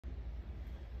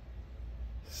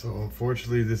So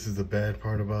unfortunately, this is the bad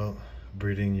part about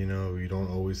breeding. You know, you don't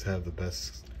always have the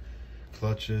best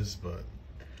clutches, but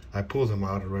I pulled him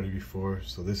out already before.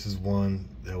 So this is one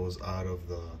that was out of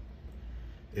the,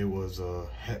 it was a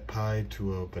het pied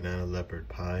to a banana leopard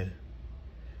pied.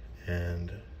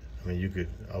 And I mean, you could,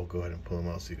 I'll go ahead and pull him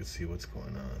out so you can see what's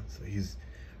going on. So he's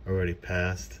already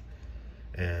passed,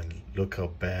 and look how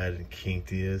bad and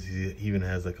kinked he is. He even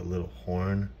has like a little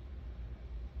horn.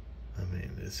 I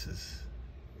mean, this is,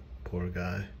 poor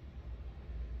guy.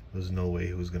 There's no way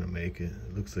he was gonna make it.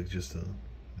 It looks like just a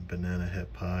banana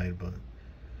het pied, but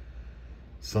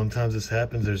sometimes this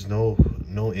happens. There's no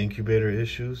incubator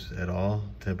issues at all.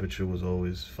 Temperature was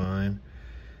always fine,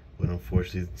 but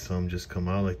unfortunately some just come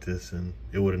out like this and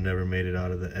it would have never made it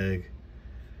out of the egg.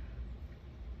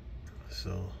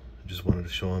 So I just wanted to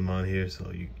show him on here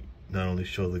so you not only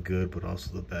show the good but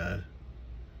also the bad.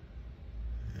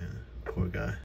 Yeah, poor guy.